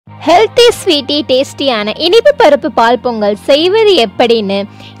healthy sweety tasty ஆன இனிப்பு பருப்பு பால் பொங்கல் செய்வது எப்படின்னு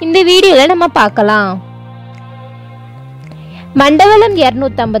இந்த வீடியோல நம்ம பார்க்கலாம். மண்டவெல்லம்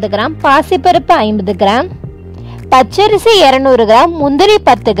 250 கிராம், பாசிப்பருப்பு 50 கிராம், பச்சரிசி 200 கிராம், முந்திரி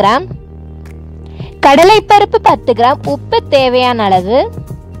 10 கிராம், கடலைப்பருப்பு 10 கிராம், உப்பு தேவையான அளவு,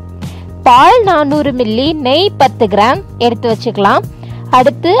 பால் 400 மில்லி, நெய் 10 கிராம் எடுத்து வச்சுக்கலாம்.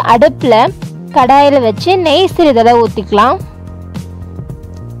 அடுத்து அடுப்புல கடாயில வச்சு நெய் சிறிதளவு ஊத்திக்கலாம்.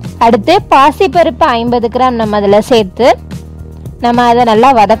 அடுத்து பாசிப்பருப்பு 50 கிராம் நம்ம அதில் சேர்த்து நம்ம அதை நல்லா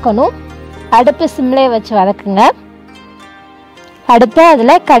வதக்கணும். அடுப்பு சிம்லே வச்சு வதக்குங்க. அடுத்து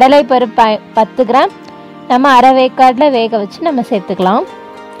அதில் கடலைப்பருப்பு 10 கிராம் நம்ம அரை வேக்காட்டில் வேக வச்சு நம்ம சேர்த்துக்கலாம்.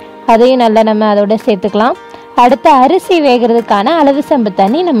 அதையும் நல்லா நம்ம அதோட சேர்த்துக்கலாம். அடுத்து அரிசி வேகிறதுக்கான அளவு செம்பு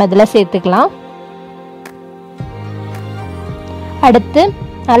தண்ணி நம்ம இதில் சேர்த்துக்கலாம். அடுத்து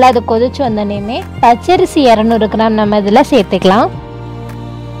நல்லா அது கொதிச்சு வந்தோடனே பச்சரிசி 200 கிராம் நம்ம இதில் சேர்த்துக்கலாம்.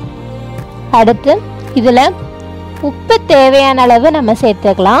 அடுத்து இதில் உப்பு தேவையான அளவு நம்ம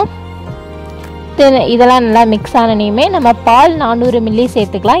சேர்த்துக்கலாம். இதெல்லாம் நல்லா மிக்ஸ் ஆனனையுமே நம்ம பால் 400 மில்லி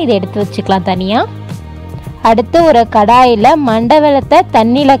சேர்த்துக்கலாம். இதை எடுத்து வச்சுக்கலாம் தனியாக. அடுத்து ஒரு கடாயில் மண்டவெல்லத்தை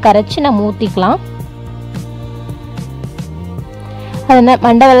தண்ணியில் கரைச்சி நம்ம ஊற்றிக்கலாம். அந்த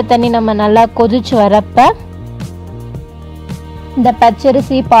மண்டவெல்ல தண்ணி நம்ம நல்லா கொதிச்சு வரப்ப இந்த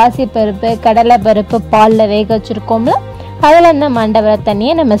பச்சரிசி, பாசிப்பருப்பு, கடலைப்பருப்பு பாலில் வேக வச்சுருக்கோம்ல, அதில் இந்த மண்டவெல்ல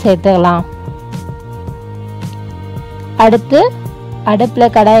தண்ணியை நம்ம சேர்த்துக்கலாம். அடுத்து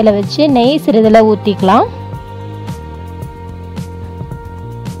அடுப்பில் கடாயில் வச்சு நெய் சிறிதளவு ஊற்றிக்கலாம்.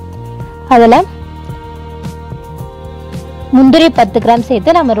 அதில் முந்திரி 10 கிராம்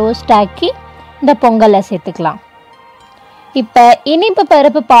சேர்த்து நம்ம ரோஸ்ட் ஆக்கி இந்த பொங்கலை சேர்த்துக்கலாம். இப்போ இனிப்பு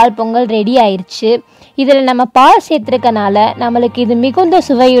பருப்பு பால் பொங்கல் ரெடி ஆயிடுச்சு. இதில் நம்ம பால் சேர்த்துருக்கனால நம்மளுக்கு இது மிகுந்த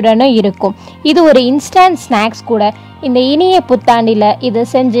சுவையுடனும் இருக்கும். இது ஒரு இன்ஸ்டன்ட் ஸ்நாக்ஸ் கூட. இந்த இனிய புத்தாண்டில் இதை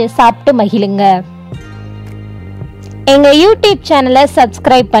செஞ்சு சாப்பிட்டு மகிழுங்க. எங்கள் யூடியூப் சேனலை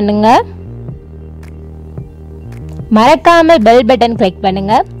சப்ஸ்கிரைப் பண்ணுங்க. மறக்காமல் பெல் பட்டன் கிளிக்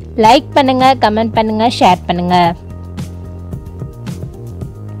பண்ணுங்க. லைக் பண்ணுங்க, கமெண்ட் பண்ணுங்க, ஷேர் பண்ணுங்க.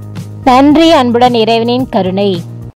 நன்றி. அன்புடன் இறைவனின் கருணை.